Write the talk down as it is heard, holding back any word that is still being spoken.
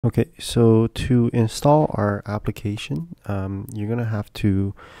Okay, so to install our application, you're gonna have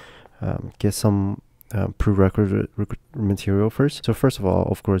to get some prerequisite material first. So first of all,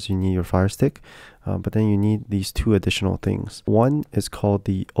 of course, you need your Fire Stick, but then you need these two additional things. One is called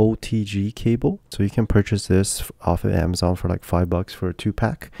the OTG cable. So you can purchase this off of Amazon for like $5 for a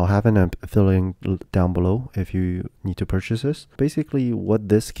 2-pack. I'll have an affiliate link down below if you need to purchase this. Basically, what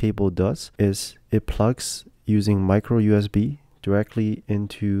this cable does is it plugs using micro USB directly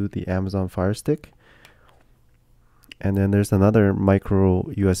into the Amazon Fire Stick. And then there's another micro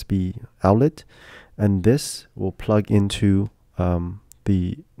USB outlet, and this will plug into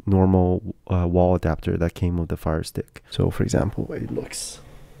the normal wall adapter that came with the Fire Stick. So for example, it looks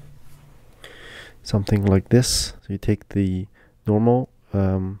something like this. So you take the normal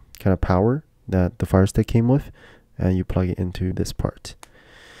kind of power that the Fire Stick came with, and you plug it into this part.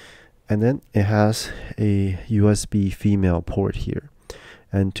 And then it has a USB female port here.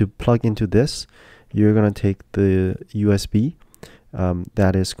 And to plug into this, you're going to take the USB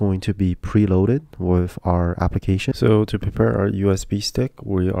that is going to be preloaded with our application. So to prepare our USB stick,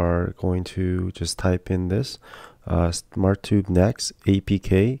 we are going to just type in this SmartTube Next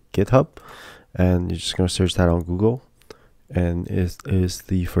APK GitHub, and you're just going to search that on Google, and it is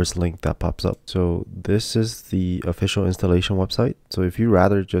the first link that pops up. So this is the official installation website. So if you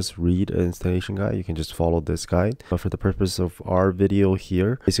rather just read an installation guide, you can just follow this guide. But for the purpose of our video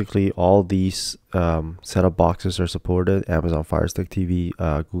here, basically all these setup boxes are supported: Amazon Fire Stick TV,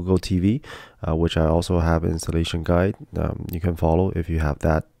 Google TV, which I also have an installation guide. You can follow if you have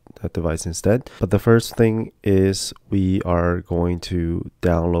that device instead. But the first thing is we are going to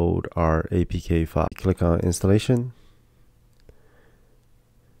download our APK file. Click on installation,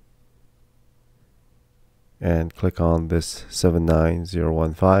 and click on this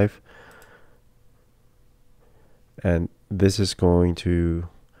 79015, and this is going to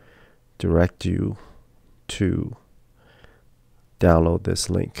direct you to download this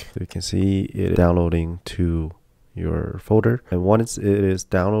link. So you can see it downloading to your folder, and once it is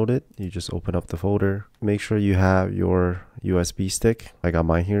downloaded, you just open up the folder. Make sure you have your USB stick. I got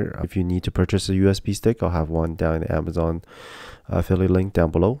mine here. If you need to purchase a USB stick, I'll have one down in the Amazon affiliate link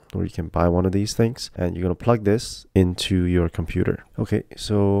down below, or you can buy one of these things, and you're going to plug this into your computer. Okay,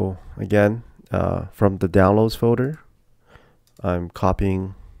 so again, from the downloads folder, I'm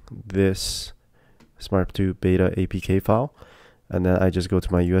copying this SmartTube beta APK file, and then I just go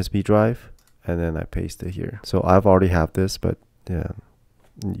to my USB drive, and then I paste it here. So I've already have this, but yeah,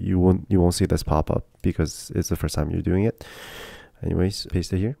 you won't see this pop up because it's the first time you're doing it. Anyways,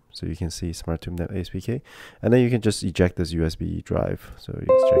 paste it here so you can see SmartTube Next APK, and then you can just eject this USB drive. So you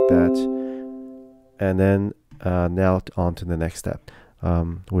eject that, and then now on to the next step,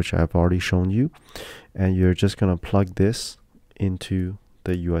 which I've already shown you, and you're just gonna plug this into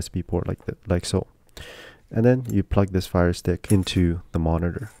the USB port like so, and then you plug this Fire Stick into the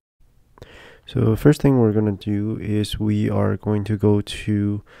monitor. So first thing we're gonna do is we are going to go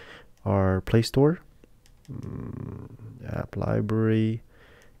to our Play Store, app library,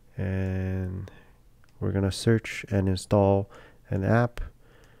 and we're gonna search and install an app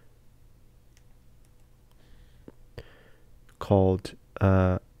called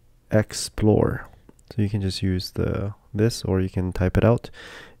Explore. So you can just use this, or you can type it out,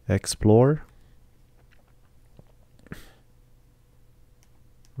 Explore.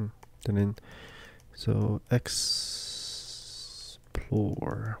 And then so Explore.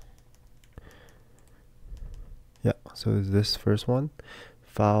 Yeah, so is this first one,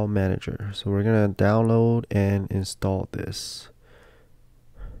 file manager. So we're gonna download and install this.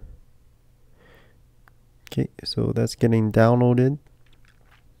 Okay, so that's getting downloaded.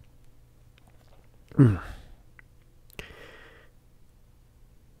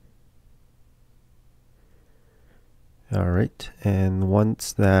 All right, and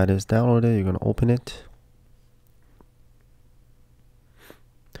once that is downloaded, you're gonna open it.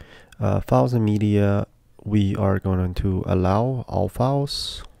 Files and media, we are going to allow all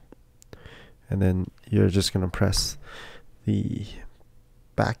files, and then you're just going to press the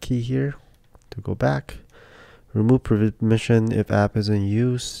back key here to go back. Remove permission if app is in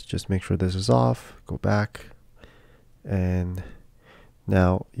use, just make sure this is off. Go back, and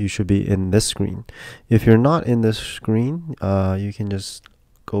now you should be in this screen. If you're not in this screen, you can just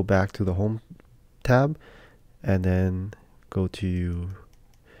go back to the home tab and then go to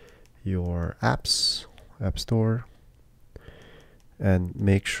your apps, App Store, and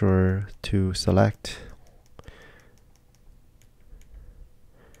make sure to select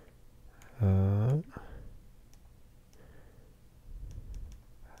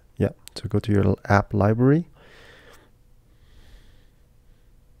so go to your app library,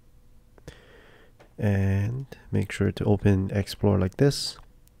 and make sure to open Explorer like this.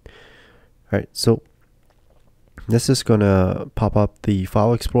 All right, so this is gonna pop up the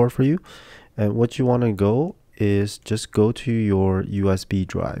File Explorer for you, and what you want to go is just go to your USB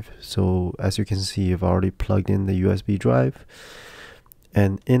drive. So as you can see, I've already plugged in the USB drive,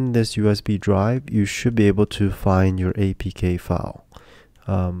 and in this USB drive you should be able to find your APK file.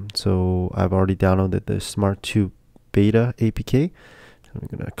 So I've already downloaded the SmartTube beta APK. So I'm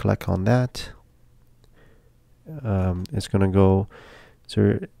gonna click on that. It's gonna go,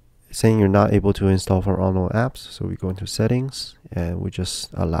 so saying you're not able to install for unknown apps, so we go into settings and we just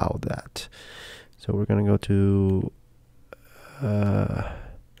allow that. So we're gonna go to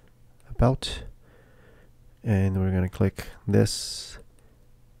about, and we're gonna click this.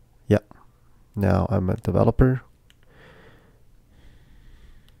 Yep, now I'm a developer.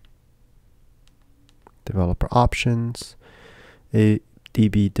 Developer options, DB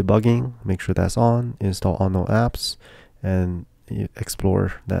debugging, make sure that's on, install unknown apps, and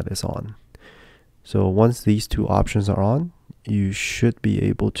Explorer that is on. So once these two options are on, you should be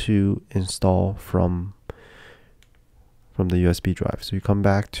able to install from the USB drive. So you come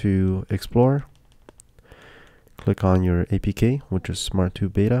back to Explorer, click on your APK, which is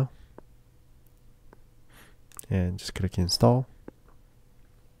SmartTube beta, and just click install.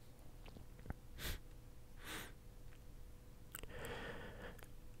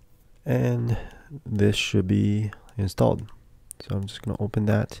 And this should be installed. So I'm just going to open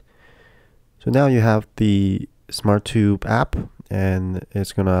that. So now you have the SmartTube app, and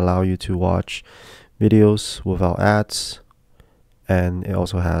it's going to allow you to watch videos without ads, and it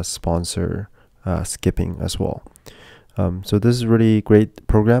also has sponsor skipping as well. So this is a really great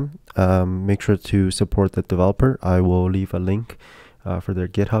program. Make sure to support the developer. I will leave a link for their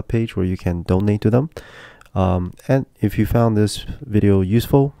GitHub page where you can donate to them. And if you found this video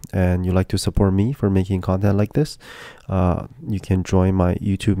useful and you'd like to support me for making content like this, you can join my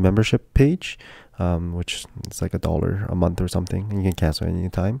YouTube membership page, which is like $1 a month or something, and you can cancel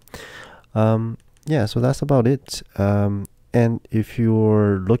anytime. Yeah, so that's about it. And if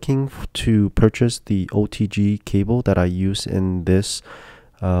you're looking to purchase the OTG cable that I use in this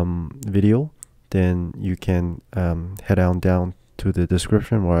video, then you can head on down to the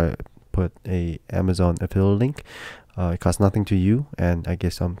description where I put a Amazon affiliate link. It costs nothing to you, and I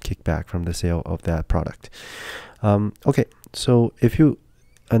get some kickback from the sale of that product. Okay, so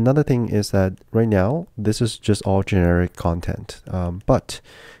another thing is that right now this is just all generic content, but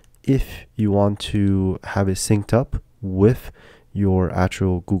if you want to have it synced up with your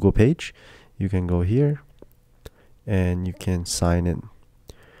actual Google page, you can go here and you can sign in.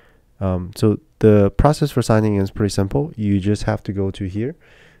 So the process for signing in is pretty simple. You just have to go to here,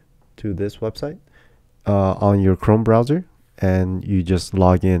 to this website on your Chrome browser, and you just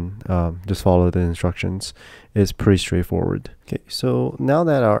log in. Just follow the instructions. It's pretty straightforward. Okay, so now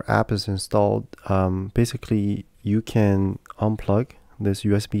that our app is installed, basically you can unplug this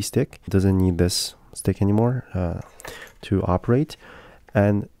USB stick. It doesn't need this stick anymore to operate,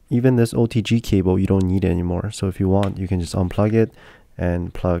 and even this OTG cable you don't need it anymore. So if you want, you can just unplug it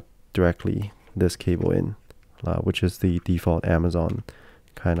and plug directly this cable in, which is the default Amazon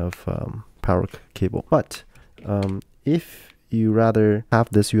kind of power cable. But if you rather have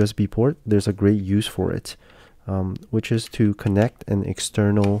this USB port, there's a great use for it, which is to connect an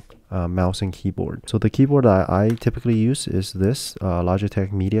external mouse and keyboard. So the keyboard that I typically use is this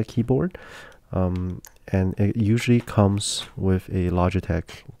Logitech Media keyboard, and it usually comes with a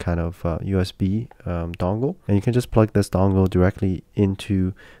Logitech kind of USB dongle, and you can just plug this dongle directly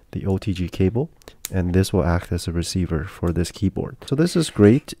into the OTG cable, and this will act as a receiver for this keyboard. So this is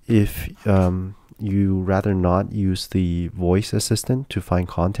great if you rather not use the voice assistant to find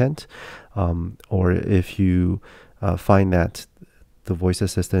content, or if you find that the voice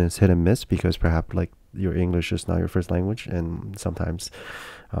assistant is hit and miss because perhaps like your English is not your first language, and sometimes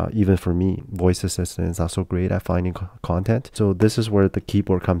even for me, voice assistant is not so great at finding content. So this is where the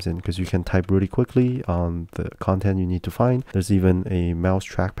keyboard comes in, because you can type really quickly on the content you need to find. There's even a mouse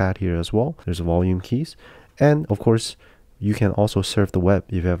trackpad here as well. There's volume keys, and of course you can also surf the web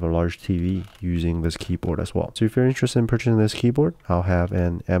if you have a large TV using this keyboard as well. So if you're interested in purchasing this keyboard, I'll have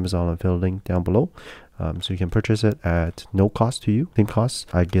an Amazon affiliate link down below. So you can purchase it at no cost to you. Same costs.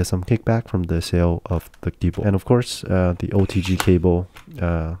 I get some kickback from the sale of the keyboard. And of course, the OTG cable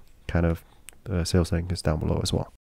kind of sales link is down below as well.